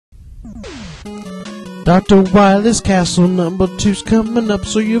Dr. Wily's castle number 2's coming up,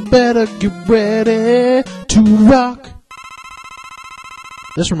 so you better get ready to rock.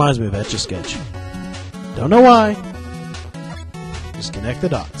 This reminds me of Etch-a-Sketch. Don't know why. Just connect the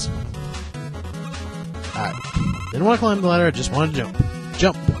dots. Alright. Didn't want to climb the ladder, I just wanted to jump.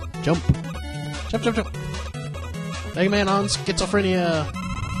 Jump. Jump. Jump, jump, jump. Mega Man on schizophrenia.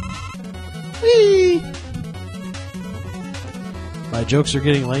 Whee! My jokes are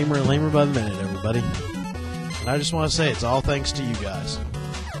getting lamer and lamer by the minute, everybody. And I just want to say it's all thanks to you guys.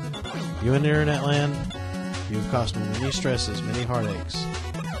 You in internet land, you've caused me many stresses, many heartaches.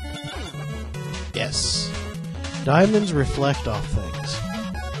 Yes. Diamonds reflect off things.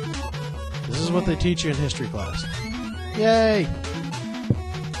 This is what they teach you in history class. Yay!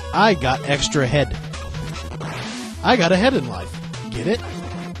 I got extra head. I got ahead in life. Get it?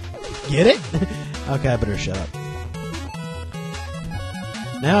 Get it? Okay, I better shut up.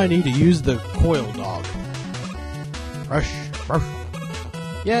 Now I need to use the coil dog. Rush, rush.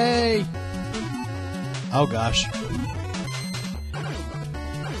 Yay! Oh gosh.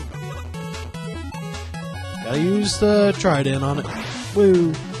 Gotta use the trident on it.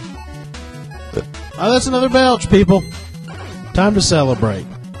 Woo! Oh, that's another belch, people. Time to celebrate.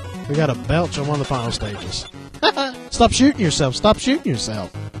 We got a belch on one of the final stages. Stop shooting yourself. Stop shooting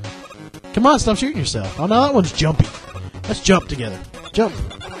yourself. Come on, stop shooting yourself. Oh, now that one's jumpy. Let's jump together. Jump.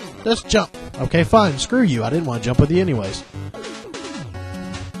 Let's jump. Okay, fine. Screw you. I didn't want to jump with you anyways.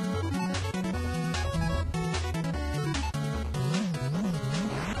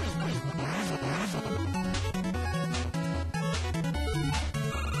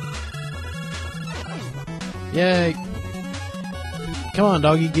 Yay. Come on,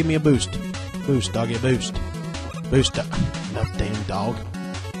 doggy. Give me a boost. Boost, doggy, boost. Boost. No, damn dog.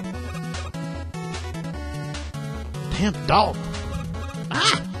 Damn dog.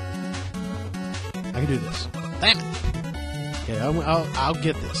 Ah! I can do this. Damn it. Okay, I'll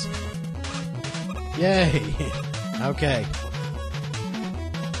get this. Yay. Okay.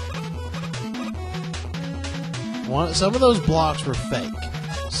 Some of those blocks were fake,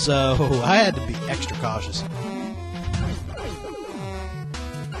 so I had to be extra cautious.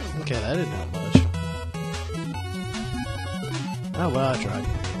 Okay, that didn't help much. Oh, well, I tried.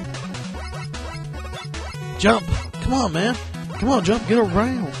 Jump! Come on, man! Come on, jump! Get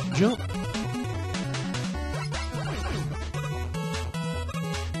around! Jump!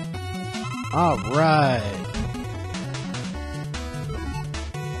 Alright!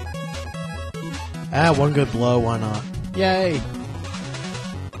 Ah, one good blow, why not? Yay!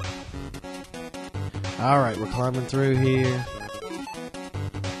 Alright, we're climbing through here.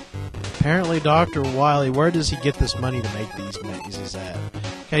 Apparently, Dr. Wily, where does he get this money to make these mazes at?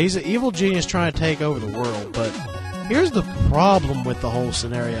 Okay, he's an evil genius trying to take over the world, but here's the problem with the whole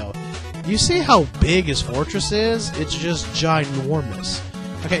scenario. You see how big his fortress is? It's just ginormous.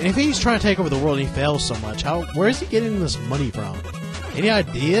 Okay, if he's trying to take over the world and he fails so much, where is he getting this money from? Any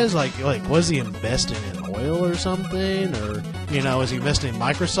ideas? Like, was he investing in oil or something? Or, you know, is he investing in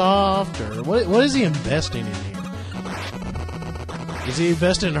Microsoft? Or what is he investing in here? Is he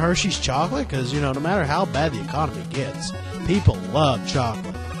investing in Hershey's chocolate? Because, you know, no matter how bad the economy gets, people love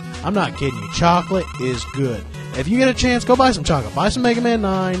chocolate. I'm not kidding you. Chocolate is good. If you get a chance, go buy some chocolate. Buy some Mega Man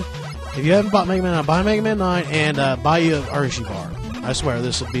 9. If you haven't bought Mega Man 9, buy Mega Man 9 and buy you a Hershey bar. I swear,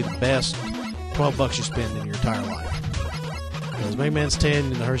 this will be the best 12 bucks you spend in your entire life. Because Mega Man's 10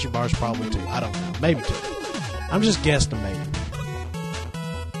 and the Hershey bar's probably 2. I don't know. Maybe 2. I'm just guesstimating.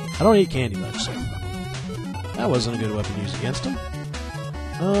 I don't eat candy much, so that wasn't a good weapon to use against him.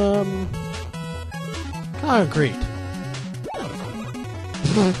 Concrete.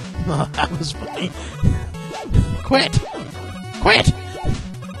 Oh, that was funny. Quit! Quit!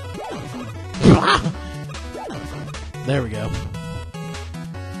 There we go.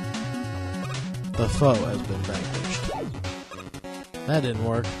 The foe has been vanquished. That didn't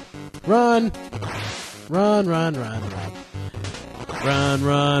work. Run! Run, run, run, run. Run,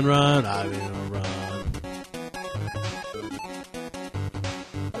 run, run. I will run.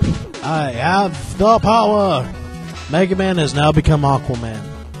 I have the power! Mega Man has now become Aquaman.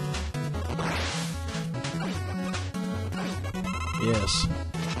 Yes.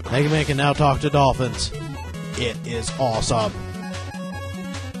 Mega Man can now talk to dolphins. It is awesome.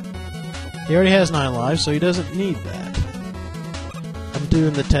 He already has 9 lives, so he doesn't need that. I'm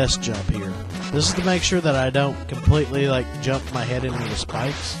doing the test jump here. This is to make sure that I don't completely, jump my head into the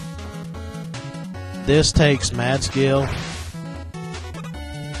spikes. This takes mad skill.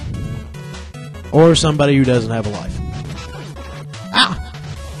 Or somebody who doesn't have a life. Ah!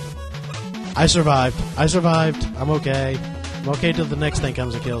 I survived. I survived. I'm okay. I'm okay till the next thing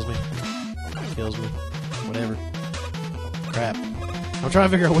comes and kills me. Whatever. Crap. I'm trying to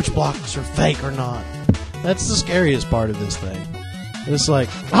figure out which blocks are fake or not. That's the scariest part of this thing. It's like,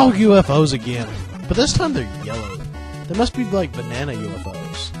 oh, UFOs again. But this time they're yellow. They must be like banana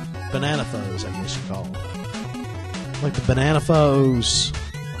UFOs. Banana foes, I guess you call them. Like the banana foes.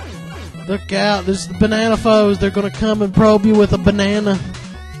 Look out, there's the banana foes. They're gonna come and probe you with a banana.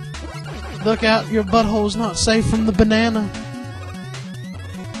 Look out, your butthole's not safe from the banana.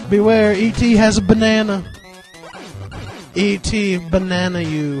 Beware, E.T. has a banana. E.T. banana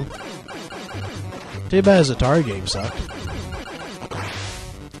you. Too bad his Atari game sucked.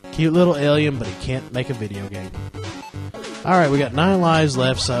 Cute little alien, but he can't make a video game. Alright, we got 9 lives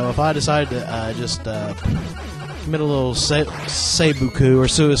left, so if I decide to just commit a little seibuku or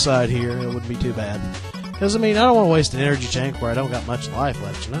suicide here, it wouldn't be too bad. Because, I mean, I don't want to waste an energy tank where I don't got much life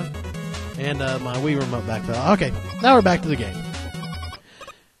left, you know? And my Wii remote back fell. Okay, now we're back to the game.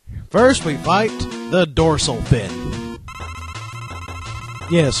 First, we fight the dorsal fin.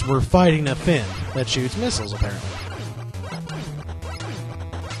 Yes, we're fighting a fin that shoots missiles, apparently.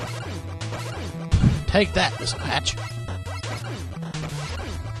 Take that, Missile Patch.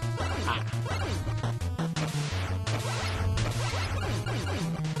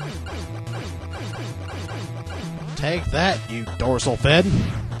 Take that, you dorsal fin.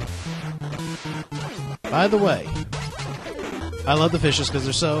 By the way, I love the fishes because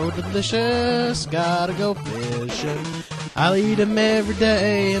they're so delicious. Gotta go fishing. I'll eat them every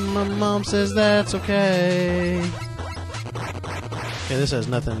day, and my mom says that's okay. Okay, this has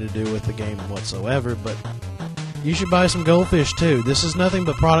nothing to do with the game whatsoever, but you should buy some goldfish too. This is nothing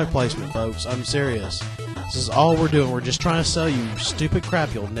but product placement, folks. I'm serious. This is all we're doing. We're just trying to sell you stupid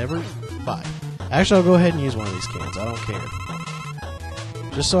crap you'll never buy. Actually, I'll go ahead and use one of these cans. I don't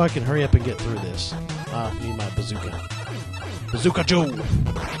care. Just so I can hurry up and get through this. I need my bazooka. Bazooka Joe!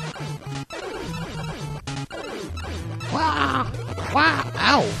 Wah! Wah!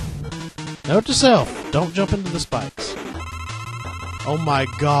 Ow! Note to self, don't jump into the spikes. Oh my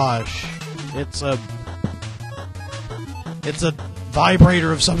gosh. It's a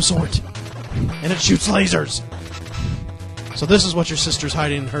vibrator of some sort. And it shoots lasers. So this is what your sister's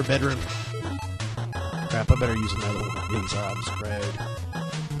hiding in her bedroom. Crap, I better use another one of these or I'm screwed.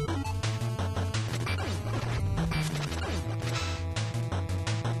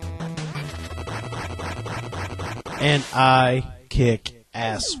 And I kick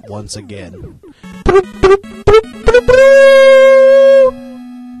ass once again.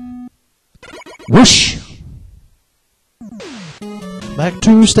 Whoosh! Back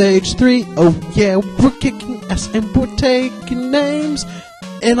to stage 3. Oh yeah, we're kicking ass and we're taking names.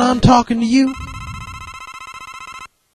 And I'm talking to you.